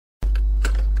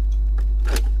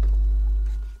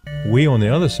We on the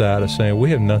other side are saying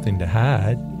we have nothing to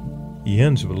hide.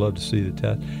 Jens would love to see the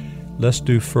test. Let's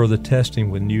do further testing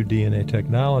with new DNA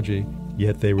technology,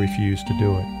 yet they refuse to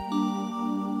do it.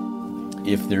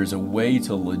 If there's a way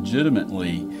to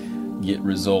legitimately get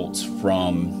results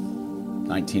from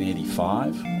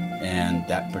 1985 and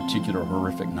that particular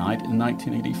horrific night in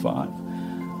 1985,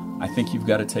 I think you've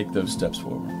got to take those steps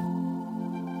forward.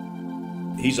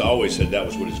 He's always said that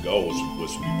was what his goal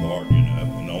was to be pardoned, you know.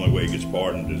 And the only way he gets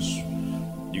pardoned is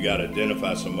you got to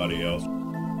identify somebody else.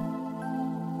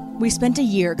 We spent a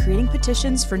year creating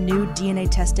petitions for new DNA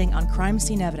testing on crime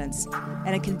scene evidence,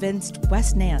 and it convinced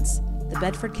Wes Nance, the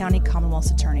Bedford County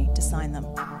Commonwealth's attorney, to sign them.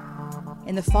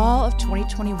 In the fall of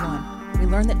 2021, we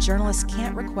learned that journalists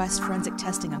can't request forensic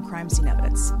testing on crime scene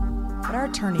evidence. But our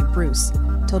attorney, Bruce,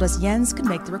 told us Jens could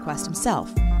make the request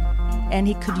himself, and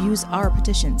he could use our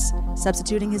petitions,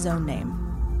 substituting his own name.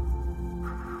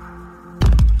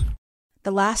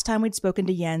 The last time we'd spoken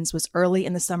to Jens was early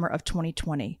in the summer of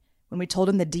 2020, when we told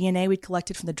him the DNA we'd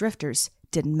collected from the drifters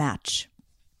didn't match.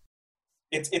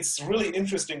 It's really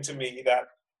interesting to me that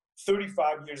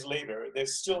 35 years later,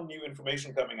 there's still new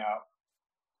information coming out.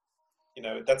 You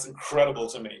know, that's incredible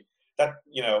to me. That,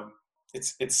 you know,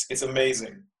 it's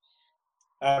amazing.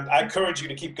 And I encourage you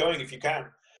to keep going if you can.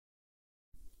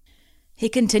 He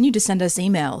continued to send us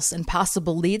emails and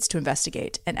possible leads to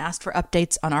investigate and asked for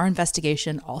updates on our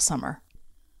investigation all summer.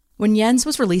 When Jens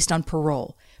was released on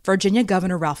parole, Virginia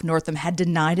Governor Ralph Northam had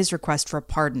denied his request for a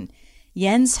pardon.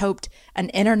 Jens hoped an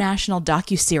international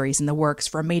docuseries in the works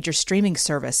for a major streaming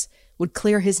service would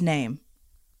clear his name.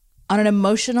 On an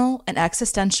emotional and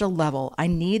existential level, I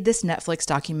need this Netflix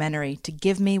documentary to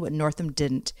give me what Northam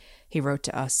didn't, he wrote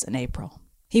to us in April.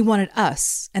 He wanted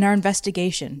us and our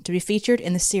investigation to be featured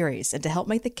in the series and to help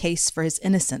make the case for his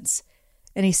innocence.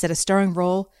 And he said a starring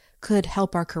role could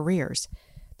help our careers.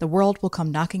 The world will come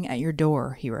knocking at your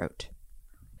door, he wrote.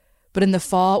 But in the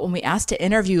fall, when we asked to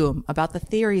interview him about the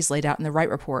theories laid out in the Wright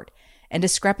Report and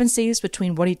discrepancies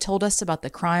between what he told us about the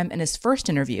crime in his first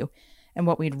interview and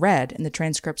what we'd read in the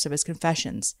transcripts of his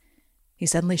confessions, he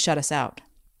suddenly shut us out.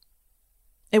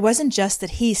 It wasn't just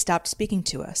that he stopped speaking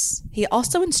to us. He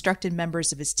also instructed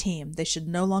members of his team they should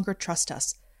no longer trust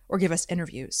us or give us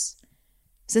interviews.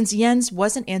 Since Jens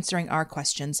wasn't answering our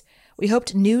questions, we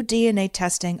hoped new DNA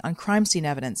testing on crime scene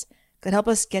evidence could help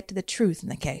us get to the truth in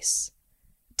the case.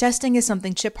 Testing is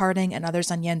something Chip Harding and others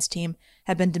on Jens' team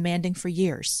have been demanding for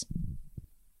years.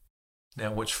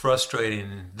 Now, what's frustrating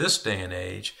in this day and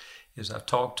age is I've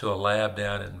talked to a lab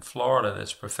down in Florida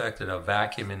that's perfected a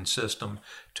vacuuming system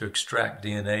to extract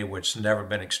DNA which has never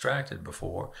been extracted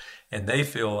before. And they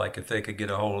feel like if they could get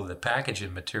a hold of the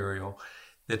packaging material,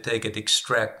 that they could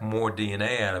extract more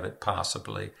DNA out of it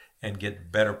possibly and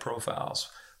get better profiles.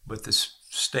 But the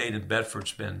state of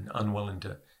Bedford's been unwilling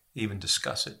to even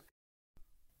discuss it.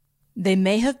 They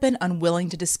may have been unwilling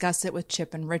to discuss it with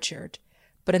Chip and Richard,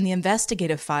 but in the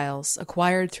investigative files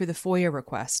acquired through the FOIA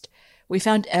request, we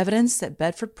found evidence that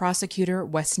Bedford prosecutor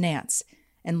Wes Nance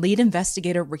and lead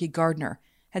investigator Ricky Gardner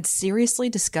had seriously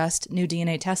discussed new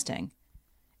DNA testing.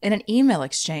 In an email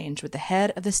exchange with the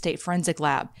head of the state forensic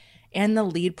lab and the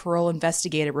lead parole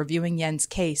investigator reviewing Jens'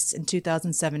 case in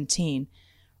 2017,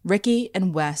 Ricky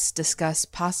and Wes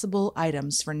discussed possible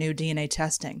items for new DNA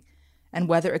testing and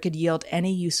whether it could yield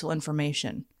any useful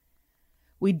information.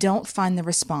 We don't find the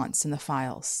response in the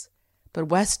files, but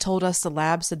Wes told us the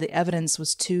lab said the evidence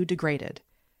was too degraded.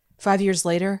 5 years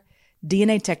later,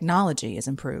 DNA technology is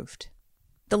improved.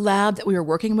 The lab that we were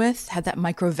working with had that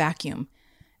micro-vacuum,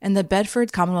 and the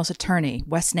Bedford Commonwealth's attorney,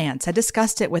 Wes Nance, had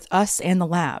discussed it with us and the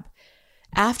lab.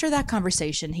 After that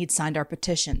conversation, he'd signed our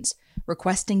petitions,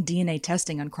 requesting DNA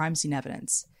testing on crime scene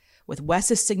evidence. With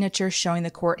Wes's signature showing the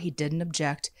court he didn't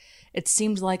object, it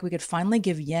seemed like we could finally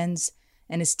give Jens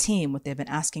and his team what they've been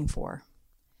asking for.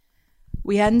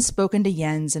 We hadn't spoken to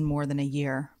Jens in more than a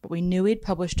year, but we knew he'd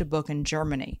published a book in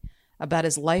Germany about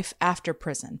his life after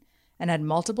prison and had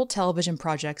multiple television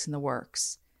projects in the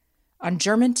works. On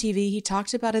German TV, he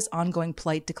talked about his ongoing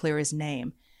plight to clear his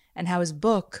name and how his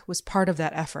book was part of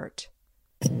that effort.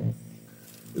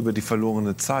 Über die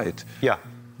verlorene Zeit. Ja.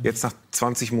 Jetzt nach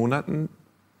 20 Monaten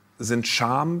sind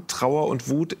Scham, Trauer und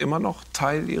Wut immer noch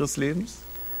Teil Ihres Lebens?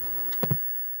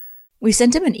 We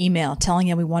sent him an email telling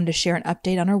him we wanted to share an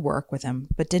update on our work with him,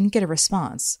 but didn't get a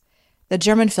response. The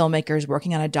German filmmaker is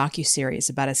working on a docuseries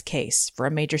about his case for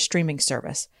a major streaming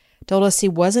service, told us he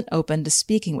wasn't open to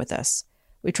speaking with us.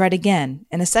 We tried again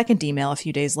in a second email a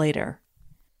few days later.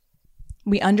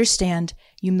 We understand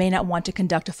you may not want to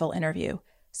conduct a full interview,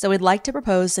 so we'd like to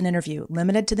propose an interview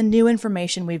limited to the new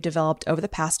information we've developed over the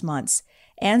past months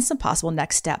and some possible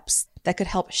next steps that could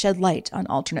help shed light on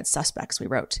alternate suspects, we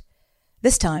wrote.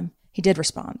 This time, he did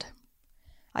respond.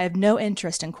 I have no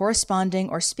interest in corresponding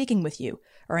or speaking with you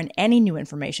or in any new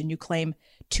information you claim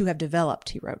to have developed,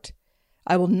 he wrote.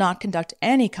 I will not conduct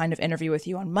any kind of interview with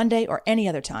you on Monday or any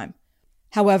other time.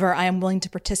 However, I am willing to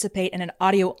participate in an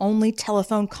audio-only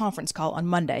telephone conference call on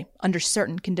Monday under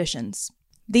certain conditions.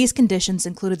 These conditions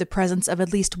included the presence of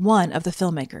at least one of the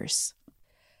filmmakers.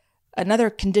 Another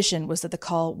condition was that the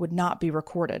call would not be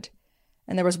recorded.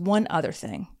 And there was one other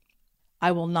thing.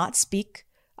 I will not speak.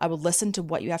 I will listen to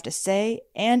what you have to say,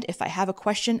 and if I have a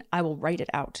question, I will write it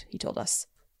out, he told us.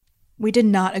 We did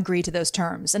not agree to those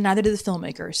terms, and neither did the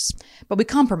filmmakers. But we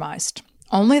compromised.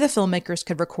 Only the filmmakers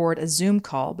could record a Zoom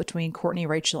call between Courtney,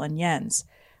 Rachel, and Jens.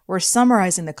 We're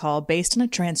summarizing the call based on a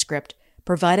transcript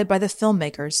provided by the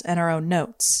filmmakers and our own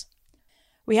notes.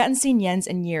 We hadn't seen Jens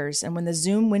in years, and when the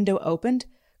Zoom window opened,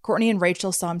 Courtney and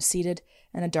Rachel saw him seated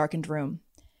in a darkened room.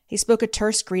 He spoke a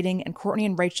terse greeting, and Courtney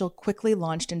and Rachel quickly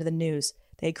launched into the news.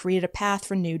 They had created a path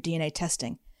for new DNA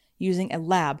testing, using a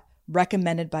lab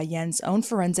recommended by Jens' own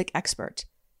forensic expert.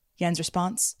 Jens'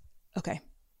 response? Okay,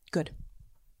 good.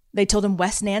 They told him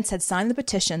Wes Nance had signed the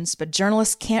petitions, but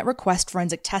journalists can't request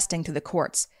forensic testing to the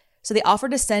courts, so they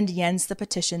offered to send Jens the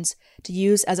petitions to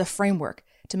use as a framework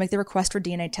to make the request for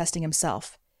DNA testing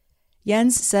himself.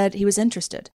 Jens said he was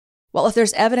interested. Well, if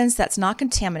there's evidence that's not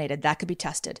contaminated that could be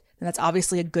tested, then that's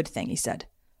obviously a good thing, he said.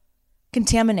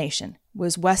 Contamination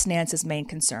was Wes Nance's main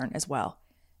concern as well,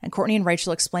 and Courtney and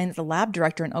Rachel explained that the lab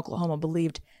director in Oklahoma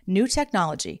believed new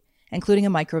technology, including a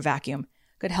microvacuum,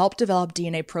 could help develop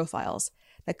DNA profiles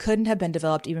that couldn't have been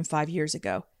developed even 5 years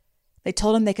ago. They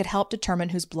told him they could help determine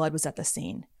whose blood was at the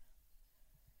scene.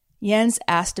 Jens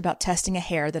asked about testing a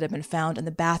hair that had been found in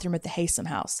the bathroom at the Haysom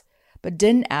house, but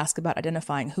didn't ask about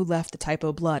identifying who left the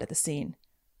typo blood at the scene.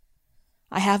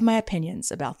 I have my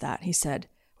opinions about that, he said,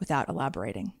 without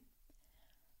elaborating.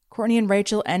 Courtney and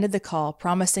Rachel ended the call,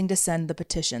 promising to send the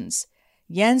petitions.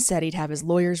 Jens said he'd have his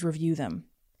lawyers review them.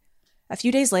 A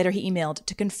few days later, he emailed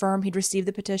to confirm he'd received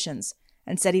the petitions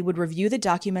and said he would review the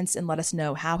documents and let us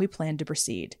know how he planned to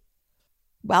proceed.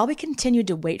 While we continued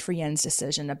to wait for Jens'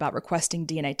 decision about requesting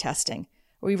DNA testing,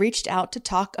 we reached out to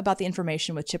talk about the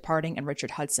information with Chip Harding and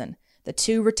Richard Hudson, the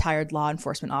two retired law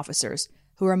enforcement officers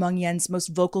who are among Jens' most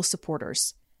vocal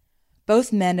supporters.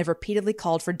 Both men have repeatedly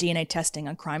called for DNA testing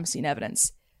on crime scene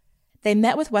evidence. They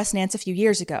met with Wes Nance a few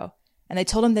years ago, and they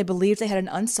told him they believed they had an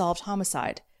unsolved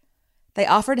homicide. They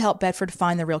offered to help Bedford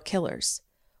find the real killers.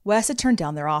 Wes had turned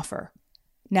down their offer.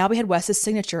 Now we had Wes's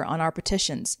signature on our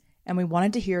petitions, and we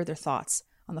wanted to hear their thoughts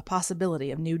on the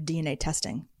possibility of new DNA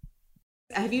testing.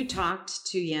 Have you talked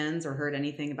to Jens or heard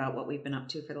anything about what we've been up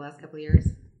to for the last couple of years?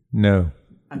 No.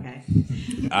 Okay.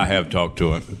 I have talked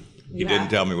to him. He didn't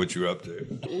tell me what you were up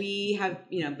to. We have,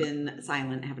 been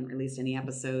silent, haven't released any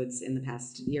episodes in the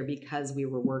past year because we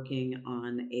were working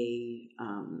on a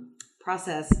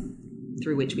process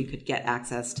through which we could get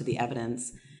access to the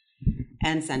evidence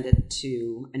and send it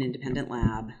to an independent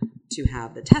lab to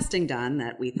have the testing done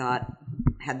that we thought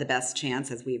had the best chance,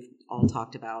 as we've all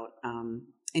talked about,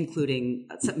 including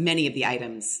many of the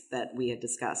items that we had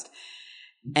discussed.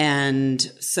 And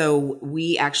so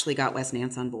we actually got Wes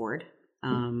Nance on board.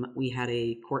 We had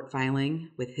a court filing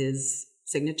with his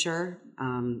signature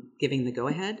giving the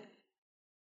go-ahead.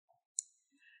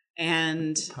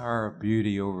 And Power of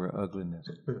beauty over ugliness.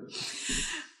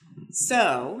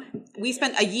 So we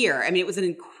spent a year. I mean, it was an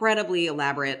incredibly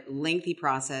elaborate, lengthy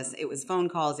process. It was phone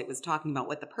calls. It was talking about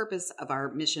what the purpose of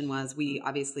our mission was. We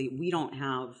don't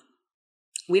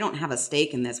have a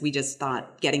stake in this. We just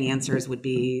thought getting answers would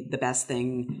be the best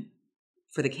thing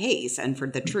for the case and for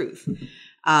the truth.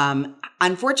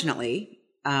 Unfortunately,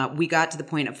 we got to the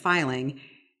point of filing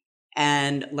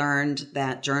and learned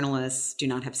that journalists do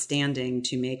not have standing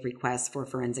to make requests for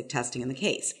forensic testing in the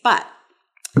case. But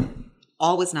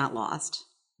all was not lost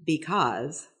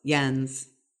because Jens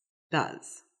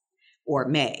does, or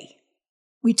may.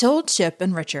 We told Chip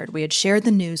and Richard we had shared the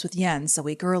news with Jens a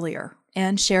week earlier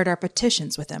and shared our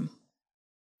petitions with him.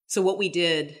 So what we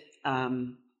did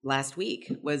last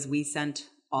week was we sent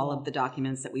all of the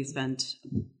documents that we've spent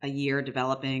a year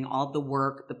developing, all the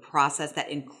work, the process that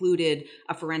included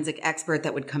a forensic expert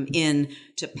that would come in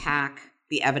to pack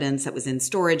the evidence that was in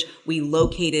storage. We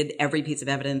located every piece of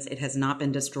evidence. It has not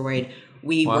been destroyed.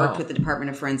 We worked with the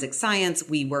Department of Forensic Science.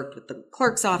 We worked with the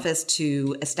clerk's office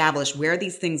to establish where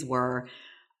these things were.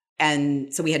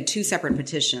 And so we had two separate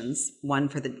petitions, one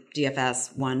for the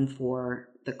DFS, one for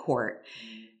the court.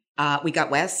 We got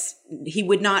Wes. He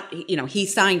would not, he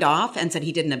signed off and said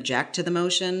he didn't object to the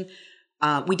motion,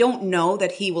 We don't know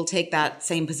that he will take that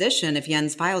same position if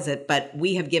Jens files it, but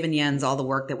we have given Jens all the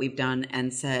work that we've done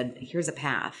and said, here's a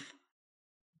path.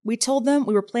 We told them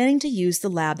we were planning to use the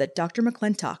lab that Dr.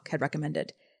 McClintock had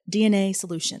recommended, DNA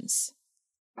Solutions.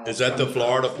 Is that the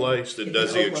Florida place that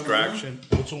does the extraction?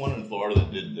 What's the one in Florida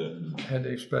that did the... Had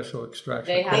the special extraction.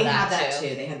 They have that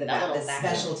too. They have the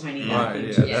special tiny Right,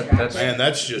 vacuum. yeah, that's Man,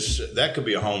 that could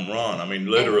be a home run. I mean, And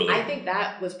literally. I think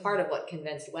that was part of what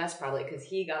convinced Wes, probably, because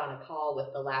he got on a call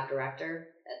with the lab director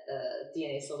at the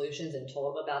DNA Solutions and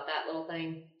told him about that little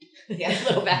thing. Yeah.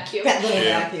 Little vacuum. That little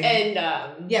Yeah. vacuum.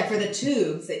 And yeah, for the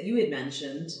tubes that you had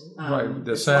mentioned. Right,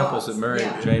 the samples that Mary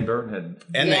Jane Burton had.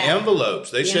 And the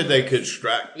envelopes. They said they could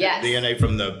extract Yes. DNA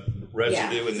from the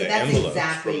residue in so the that's envelopes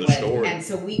exactly from the what, storage. and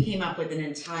so we came up with an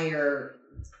entire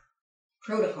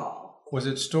protocol. Was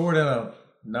it stored in a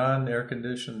non-air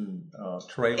conditioned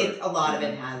trailer? A lot of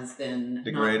it has been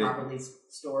Degraded. not properly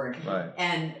stored. Right.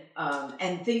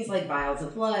 And things like vials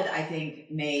of blood, I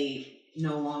think, may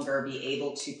no longer be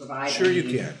able to provide. Sure you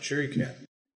any- can. Sure you can.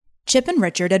 Chip and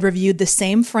Richard had reviewed the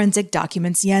same forensic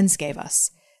documents Jens gave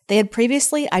us. They had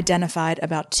previously identified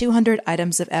about 200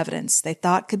 items of evidence they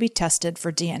thought could be tested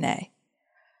for DNA.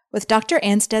 With Dr.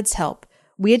 Ansted's help,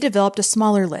 we had developed a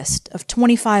smaller list of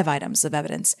 25 items of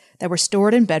evidence that were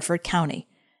stored in Bedford County,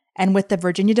 and with the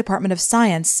Virginia Department of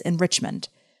Science in Richmond,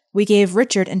 we gave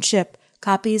Richard and Chip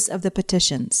copies of the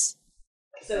petitions.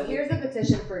 so here's the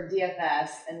petition for DFS,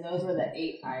 and those were the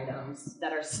 8 items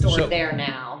that are stored there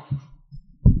now.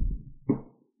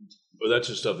 Well, that's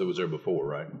the stuff that was there before,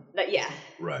 right? But yeah.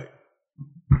 Right.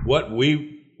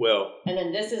 And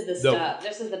then this is the stuff.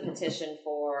 This is the petition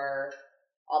for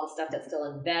all the stuff that's still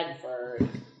in Bedford.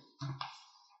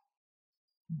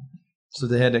 So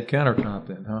they had that countertop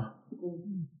then, huh?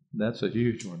 That's a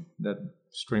huge one. That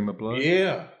stream of blood.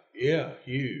 Yeah,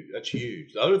 huge. That's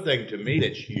huge. The other thing to me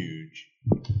that's huge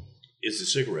is the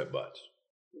cigarette butts.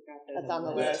 That's on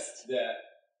the list.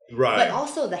 Right. But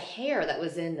also the hair that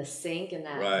was in the sink in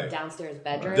that Right. downstairs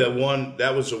bedroom.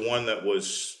 That was the one that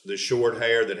was the short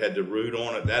hair that had the root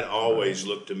on it. That always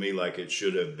looked to me like it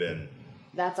should have been.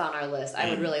 That's on our list. I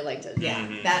would really like to. Yeah,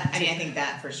 I think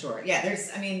that for sure. Yeah,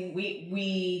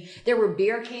 we There were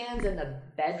beer cans in the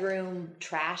bedroom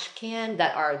trash can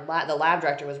that the lab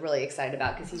director was really excited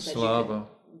about because he said you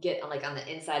could get on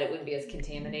the inside, it wouldn't be as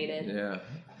contaminated. Yeah.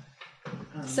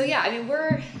 So yeah, I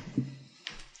mean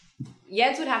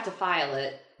Jens would have to file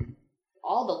it.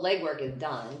 All the legwork is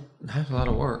done. That's a lot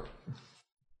of work.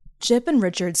 Chip and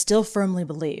Richard still firmly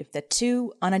believe that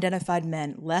 2 unidentified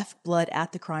men left blood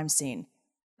at the crime scene.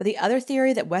 But the other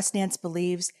theory that Wes Nance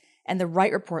believes, and the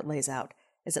Wright report lays out,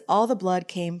 is that all the blood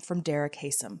came from Derek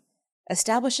Haysom.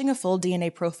 Establishing a full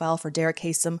DNA profile for Derek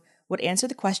Haysom would answer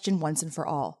the question once and for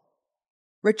all.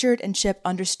 Richard and Chip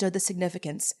understood the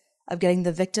significance of getting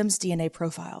the victims' DNA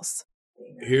profiles.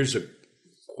 Here's a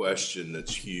question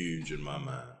that's huge in my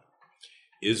mind.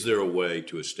 Is there a way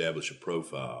to establish a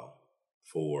profile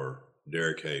for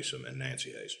Derek Haysom and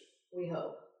Nancy Haysom?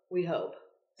 We hope.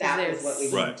 that is what we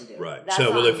need Right, to do. right. That's So,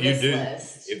 well, on if you this do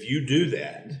list.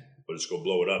 that, but it's going to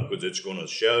blow it up because it's going to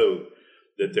show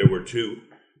that there were 2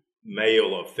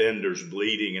 male offenders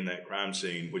bleeding in that crime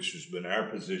scene, which has been our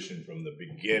position from the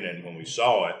beginning when we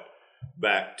saw it,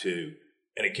 back to,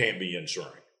 and it can't be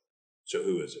insuring. So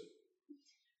who is it?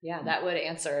 Yeah, that would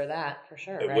answer that for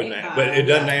sure, It right? wouldn't, but it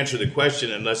doesn't answer the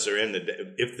question unless they're in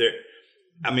if they're,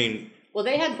 I mean. Well,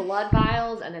 they had blood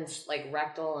vials and then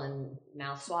rectal and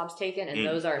mouth swabs taken, and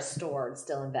those are stored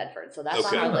still in Bedford. So that's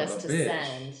Okay. on our list to Bitch.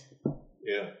 send,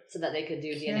 Yeah. so that they could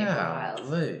do DNA profiles.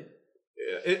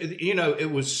 Yeah.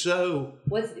 It was so.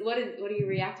 What are you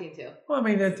reacting to? Well, I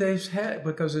mean, that they've had,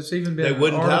 because it's even They been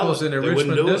wouldn't tell articles us. in the They wouldn't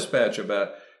Richmond do it. Dispatch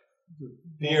about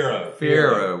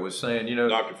Fiero was saying,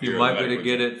 Dr. you Fiero might be had able it to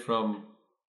get it from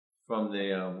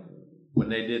the when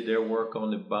they did their work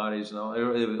on the bodies and all.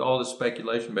 It was all the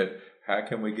speculation about how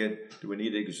can we do we need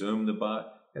to exhume the body?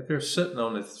 If they're sitting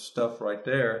on this stuff right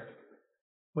there,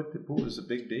 what was the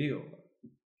big deal?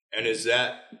 And is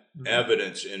that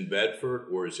evidence in Bedford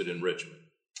or is it in Richmond?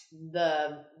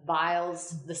 The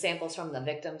vials, the samples from the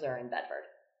victims are in Bedford.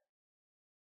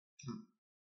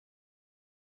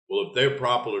 Well, if they're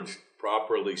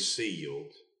properly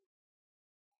sealed,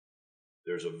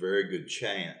 there's a very good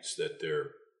chance that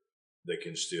they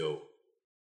can still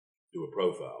do a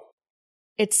profile.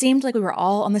 It seemed like we were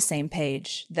all on the same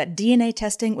page, that DNA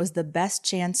testing was the best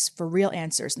chance for real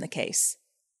answers in the case.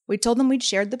 We told them we'd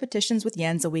shared the petitions with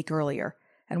Jens a week earlier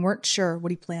and weren't sure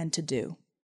what he planned to do.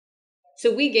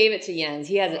 So we gave it to Jens.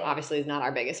 He obviously is not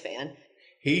our biggest fan.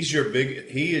 He is your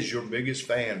biggest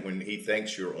fan when he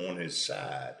thinks you're on his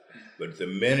side. But the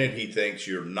minute he thinks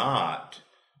you're not,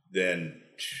 then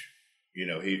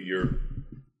you're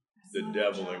the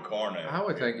devil incarnate. I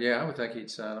would think he'd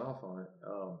sign off on it.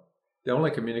 The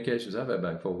only communications I've had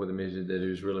back and forth with him is that he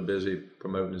was really busy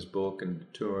promoting his book and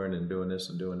touring and doing this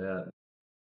and doing that.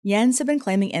 Jens had been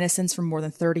claiming innocence for more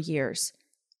than 30 years,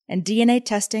 and DNA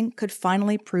testing could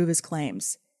finally prove his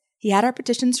claims. He had our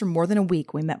petitions for more than a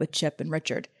week when we met with Chip and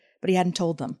Richard, but he hadn't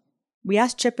told them. We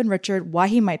asked Chip and Richard why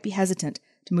he might be hesitant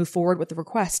to move forward with the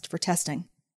request for testing.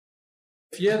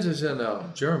 If Jens is in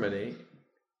Germany,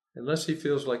 unless he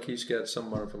feels like he's got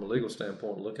someone from a legal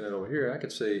standpoint looking at it over here, I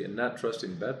could see, and not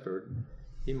trusting Bedford,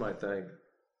 he might think,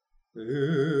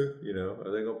 are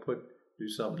they going to do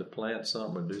something to plant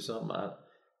something or do something?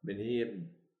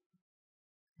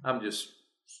 I'm just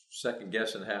second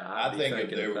guessing how I think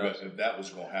if that was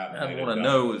going to happen, I'd want to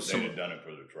know they'd have done it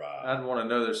for the trial. I'd want to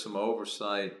know there's some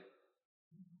oversight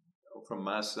from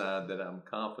my side that I'm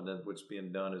confident what's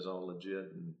being done is all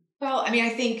legit. Well, I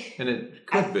think, and it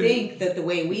could be. Think that the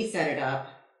way we set it up,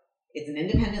 it's an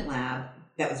independent lab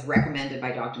that was recommended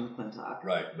by Dr. McClintock.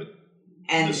 Right, but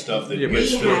and the stuff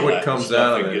that what comes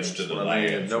out of it gets to the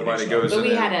lab, nobody goes in. But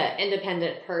we had an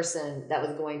independent person that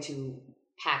was going to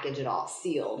package it all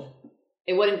sealed.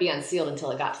 It wouldn't be unsealed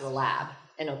until it got to the lab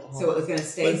in Oklahoma. So it was going to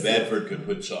stay. But Bedford could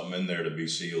put something in there to be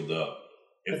sealed up.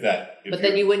 But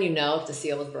then wouldn't know if the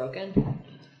seal was broken?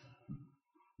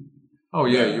 Oh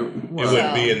yeah, it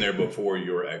wouldn't be in there before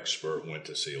your expert went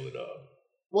to seal it up.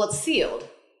 Well, it's sealed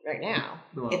right now.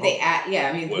 If they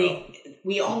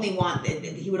we only want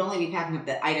he would only be packing up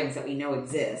the items that we know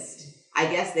exist. I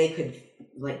guess they could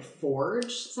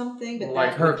forge something,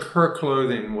 but her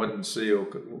clothing wasn't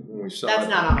sealed when we saw it. That's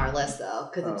not on our list though,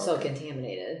 because it's so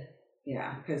contaminated.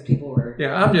 Yeah, because people were.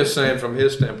 Yeah, I'm just saying from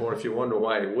his standpoint, if you wonder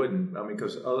why he wouldn't,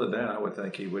 because other than that, I would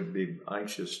think he would be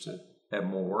anxious to have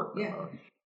more work done. Yeah.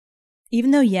 Even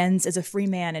though Jens is a free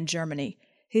man in Germany,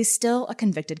 he's still a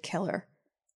convicted killer.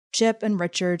 Chip and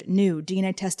Richard knew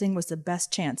DNA testing was the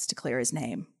best chance to clear his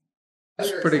name.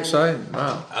 That's pretty exciting.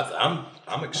 Wow.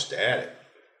 I'm ecstatic.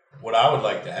 What I would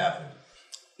like to happen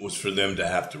was for them to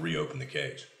have to reopen the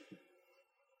case.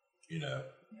 You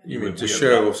mean to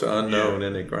show what's unknown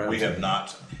in the crime? We have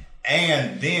not.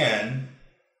 And then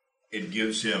it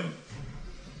gives him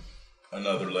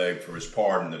another leg for his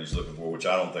pardon that he's looking for, which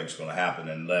I don't think is going to happen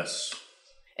unless...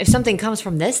 If something comes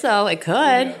from this, though, it could.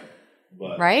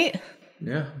 Yeah, right?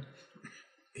 Yeah.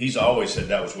 He's always said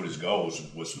that was what his goal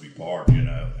was to be pardoned,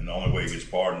 And the only way he gets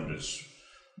pardoned is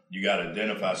you got to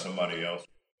identify somebody else.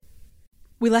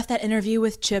 We left that interview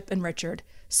with Chip and Richard,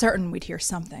 certain we'd hear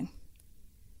something.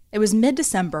 It was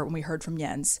mid-December when we heard from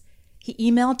Jens. He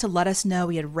emailed to let us know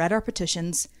he had read our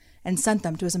petitions and sent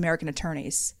them to his American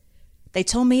attorneys. They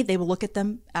told me they will look at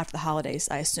them after the holidays,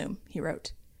 I assume, he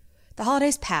wrote. The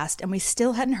holidays passed, and we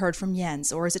still hadn't heard from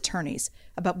Jens or his attorneys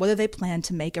about whether they planned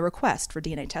to make a request for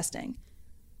DNA testing.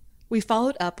 We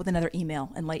followed up with another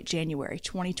email in late January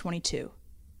 2022.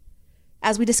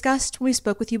 As we discussed when we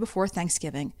spoke with you before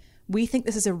Thanksgiving, we think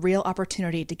this is a real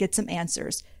opportunity to get some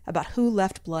answers about who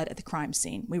left blood at the crime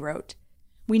scene, we wrote.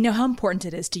 We know how important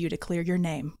it is to you to clear your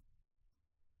name.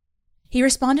 He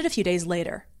responded a few days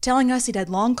later, telling us he'd had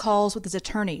long calls with his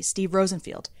attorney, Steve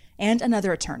Rosenfield, and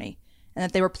another attorney, and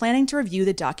that they were planning to review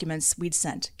the documents we'd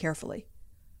sent carefully.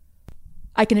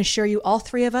 I can assure you all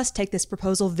three of us take this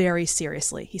proposal very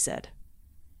seriously, he said.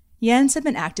 Jens had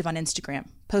been active on Instagram,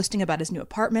 posting about his new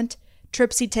apartment,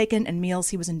 trips he'd taken, and meals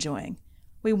he was enjoying.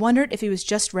 We wondered if he was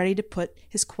just ready to put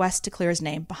his quest to clear his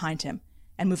name behind him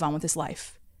and move on with his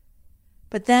life.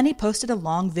 But then he posted a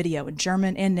long video in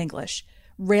German and English,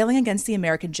 railing against the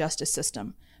American justice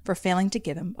system for failing to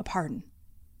give him a pardon.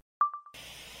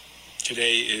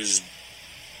 Today is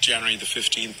January the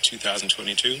 15th,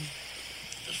 2022, the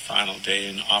final day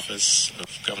in office of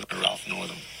Governor Ralph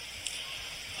Northam,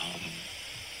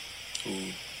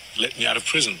 who let me out of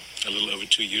prison a little over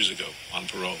 2 years ago on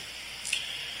parole.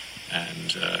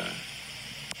 And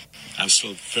I'm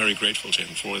still very grateful to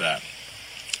him for that,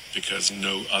 because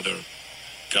no other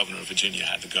governor of Virginia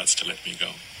had the guts to let me go.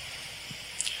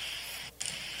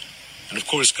 And of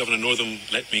course, Governor Northam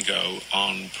let me go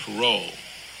on parole,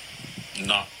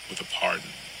 not with a pardon,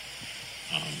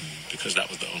 because that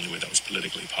was the only way that was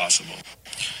politically possible.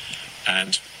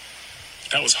 And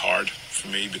that was hard for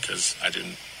me because I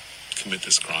didn't commit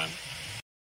this crime.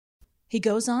 He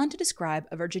goes on to describe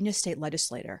a Virginia state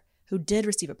legislator who did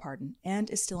receive a pardon and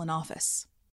is still in office.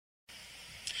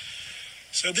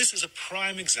 So this is a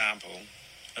prime example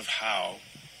of how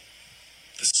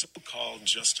the so-called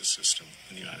justice system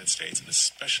in the United States, and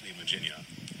especially in Virginia,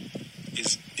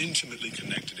 is intimately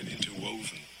connected and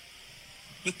interwoven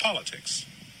with politics.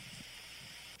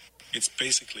 It's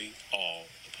basically all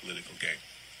a political game.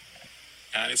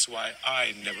 And it's why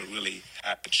I never really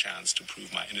had the chance to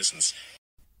prove my innocence.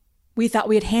 We thought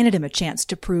we had handed him a chance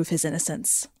to prove his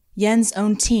innocence. Yen's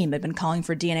own team had been calling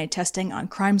for DNA testing on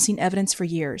crime scene evidence for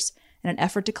years in an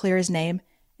effort to clear his name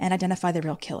and identify the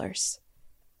real killers.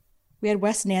 We had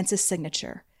Wes Nance's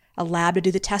signature, a lab to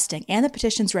do the testing, and the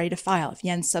petitions ready to file if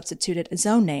Yen substituted his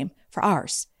own name for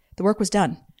ours. The work was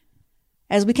done.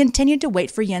 As we continued to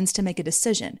wait for Jens to make a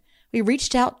decision, we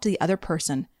reached out to the other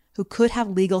person who could have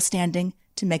legal standing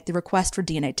to make the request for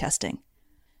DNA testing.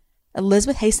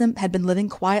 Elizabeth Haysom had been living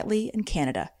quietly in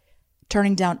Canada,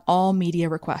 turning down all media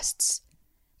requests.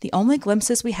 The only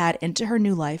glimpses we had into her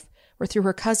new life were through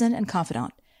her cousin and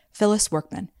confidant, Phyllis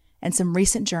Workman, and some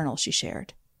recent journals she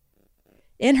shared.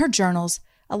 In her journals,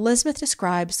 Elizabeth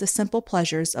describes the simple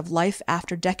pleasures of life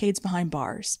after decades behind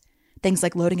bars, things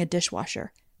like loading a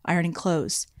dishwasher, ironing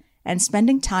clothes, and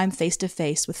spending time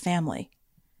face-to-face with family.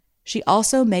 She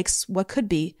also makes what could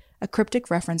be a cryptic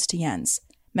reference to Jens,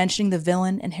 mentioning the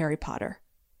villain in Harry Potter.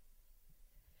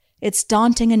 It's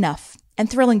daunting enough, and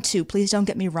thrilling too, please don't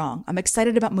get me wrong. I'm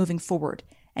excited about moving forward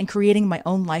and creating my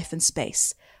own life in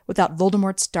space without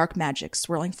Voldemort's dark magic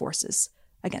swirling forces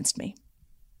against me.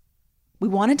 We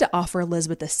wanted to offer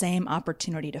Elizabeth the same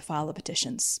opportunity to file the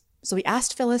petitions, so we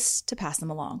asked Phyllis to pass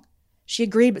them along. She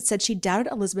agreed, but said she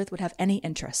doubted Elizabeth would have any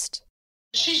interest.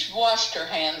 She's washed her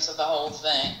hands of the whole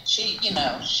thing. She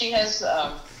has,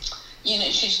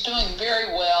 she's doing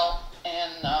very well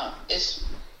and is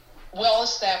well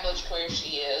established where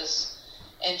she is,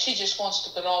 and she just wants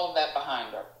to put all of that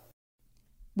behind her.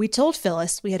 We told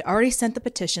Phyllis we had already sent the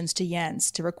petitions to Jens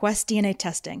to request DNA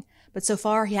testing, but so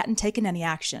far he hadn't taken any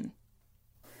action.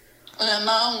 And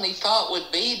my only thought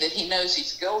would be that he knows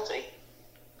he's guilty,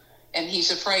 and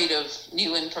he's afraid of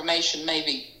new information,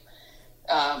 maybe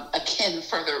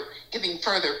giving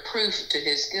further proof to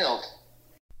his guilt.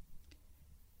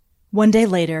 One day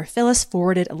later, Phyllis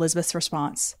forwarded Elizabeth's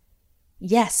response.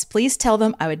 Yes, please tell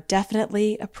them I would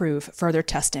definitely approve further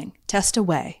testing. Test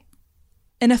away.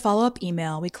 In a follow-up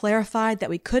email, we clarified that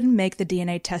we couldn't make the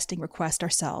DNA testing request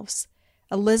ourselves.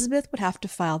 Elizabeth would have to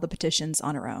file the petitions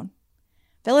on her own.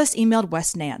 Phyllis emailed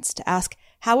Wes Nance to ask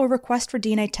how a request for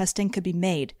DNA testing could be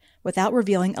made without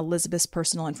revealing Elizabeth's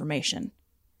personal information.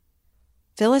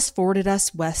 Phyllis forwarded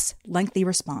us Wes' lengthy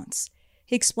response.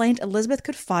 He explained Elizabeth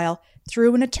could file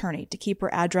through an attorney to keep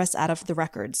her address out of the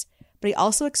records, but he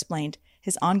also explained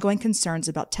his ongoing concerns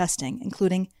about testing,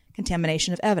 including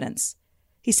contamination of evidence.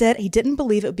 He said he didn't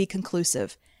believe it would be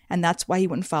conclusive, and that's why he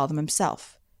wouldn't file them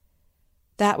himself.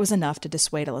 That was enough to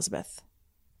dissuade Elizabeth.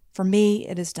 For me,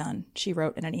 it is done, she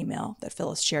wrote in an email that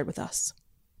Phyllis shared with us.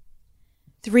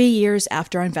 3 years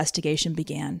after our investigation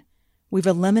began, we've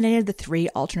eliminated the 3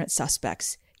 alternate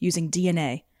suspects using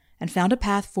DNA and found a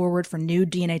path forward for new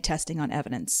DNA testing on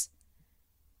evidence.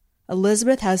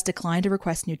 Elizabeth has declined to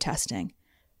request new testing,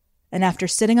 and after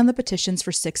sitting on the petitions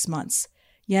for 6 months,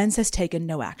 Jens has taken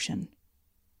no action.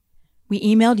 We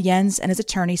emailed Jens and his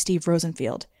attorney Steve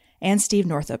Rosenfield and Steve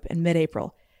Northup in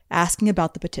mid-April asking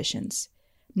about the petitions.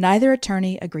 Neither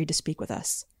attorney agreed to speak with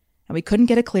us, and we couldn't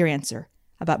get a clear answer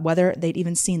about whether they'd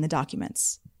even seen the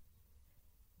documents.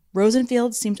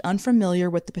 Rosenfield seemed unfamiliar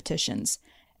with the petitions,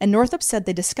 and Northup said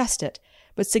they discussed it,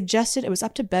 but suggested it was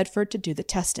up to Bedford to do the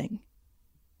testing.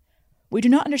 We do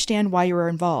not understand why you were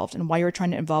involved and why you were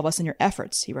trying to involve us in your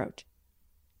efforts, he wrote.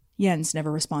 Jens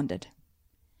never responded.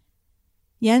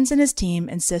 Jens and his team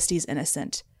insist he's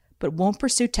innocent, but won't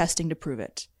pursue testing to prove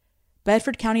it.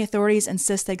 Bedford County authorities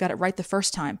insist they got it right the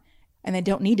first time, and they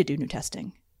don't need to do new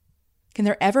testing. Can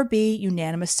there ever be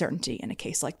unanimous certainty in a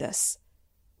case like this?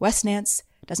 Wes Nance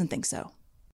doesn't think so.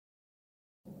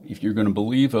 If you're going to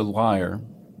believe a liar,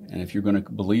 and if you're going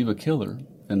to believe a killer,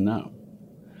 then no.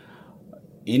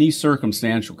 Any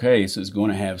circumstantial case is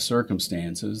going to have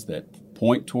circumstances that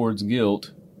point towards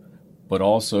guilt, but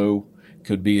also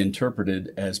could be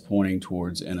interpreted as pointing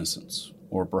towards innocence,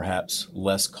 or perhaps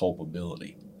less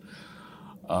culpability.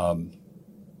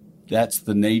 That's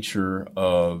the nature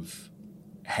of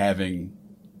having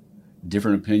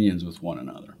different opinions with one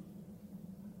another.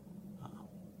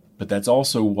 But that's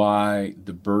also why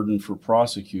the burden for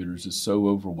prosecutors is so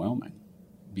overwhelming,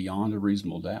 beyond a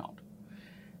reasonable doubt.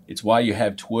 It's why you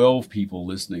have 12 people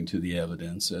listening to the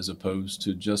evidence as opposed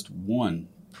to just one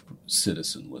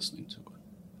citizen listening to it.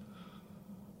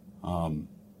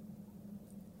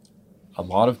 A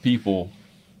lot of people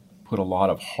put a lot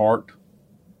of heart,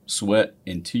 sweat,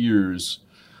 and tears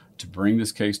to bring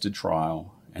this case to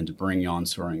trial and to bring Jan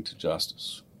Soering to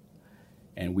justice.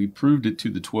 And we proved it to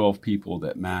the 12 people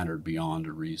that mattered beyond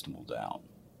a reasonable doubt.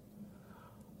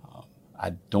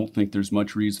 I don't think there's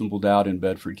much reasonable doubt in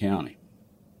Bedford County.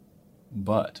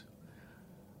 But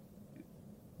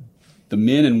the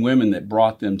men and women that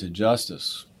brought them to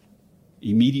justice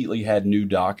immediately had new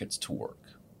dockets to work,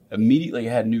 immediately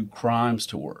had new crimes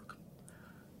to work.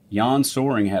 Jan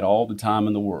Soering had all the time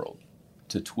in the world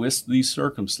to twist these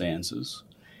circumstances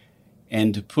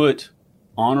and to put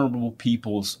honorable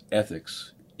people's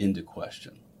ethics into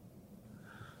question.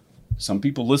 Some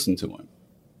people listen to him.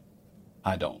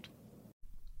 I don't.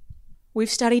 We've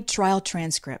studied trial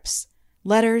transcripts,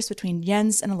 letters between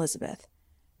Jens and Elizabeth,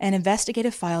 and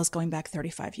investigative files going back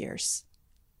 35 years.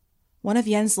 One of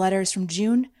Jens' letters from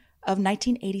June of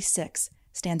 1986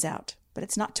 stands out, but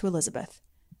it's not to Elizabeth.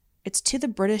 It's to the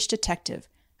British detective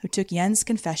who took Jens'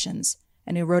 confessions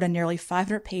and who wrote a nearly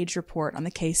 500-page report on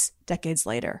the case decades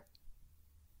later.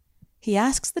 He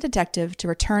asks the detective to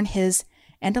return his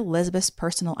and Elizabeth's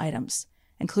personal items,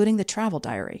 including the travel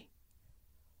diary.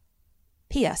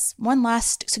 P.S. One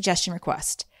last suggestion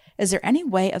request. Is there any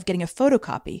way of getting a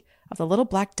photocopy of the little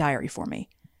black diary for me?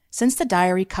 Since the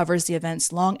diary covers the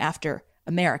events long after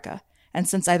America, and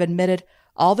since I've admitted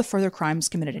all the further crimes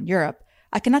committed in Europe,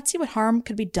 I cannot see what harm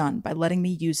could be done by letting me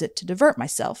use it to divert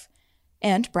myself,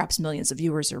 and perhaps millions of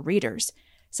viewers or readers.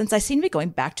 Since I seem to be going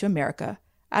back to America,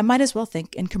 I might as well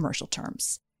think in commercial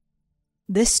terms.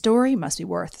 This story must be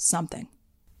worth something.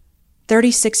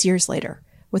 36 years later,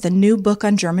 with a new book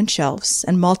on German shelves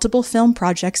and multiple film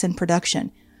projects in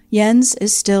production, Jens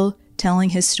is still telling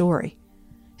his story.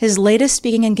 His latest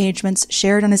speaking engagements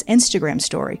shared on his Instagram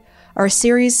story are a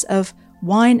series of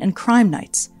wine and crime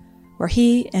nights, where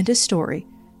he and his story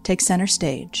take center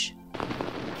stage.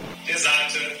 Der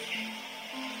sagte,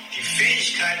 die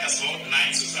Fähigkeit, das Wort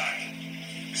Nein zu sagen,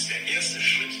 ist der erste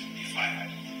Schritt in die Freiheit.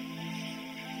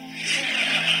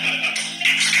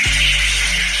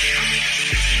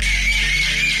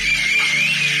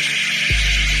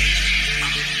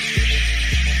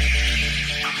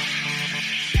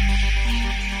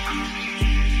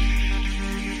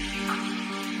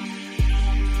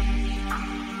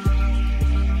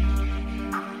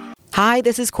 Hi,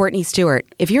 this is Courtney Stewart.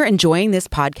 If you're enjoying this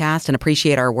podcast and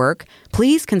appreciate our work,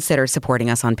 please consider supporting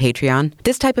us on Patreon.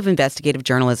 This type of investigative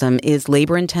journalism is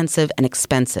labor-intensive and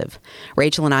expensive.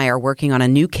 Rachel and I are working on a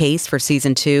new case for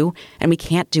Season 2, and we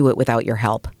can't do it without your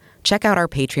help. Check out our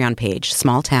Patreon page,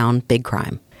 Small Town, Big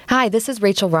Crime. Hi, this is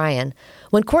Rachel Ryan.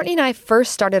 When Courtney and I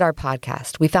first started our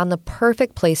podcast, we found the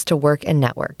perfect place to work and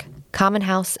network. Common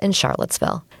House in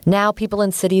Charlottesville. Now people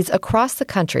in cities across the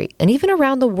country and even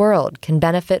around the world can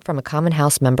benefit from a Common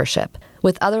House membership.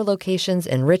 With other locations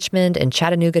in Richmond and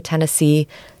Chattanooga, Tennessee,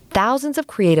 thousands of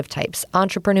creative types,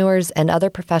 entrepreneurs, and other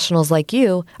professionals like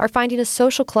you are finding a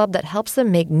social club that helps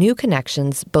them make new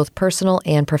connections, both personal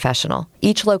and professional.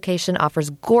 Each location offers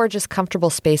gorgeous, comfortable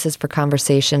spaces for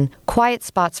conversation, quiet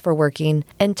spots for working,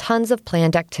 and tons of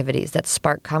planned activities that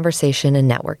spark conversation and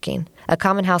networking. A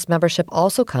Common House membership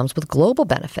also comes with global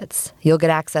benefits. You'll get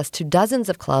access to dozens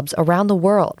of clubs around the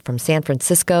world, from San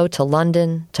Francisco to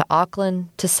London to Auckland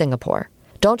to Singapore.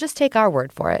 Don't just take our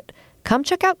word for it. Come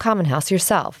check out Common House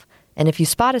yourself. And if you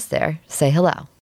spot us there, say hello.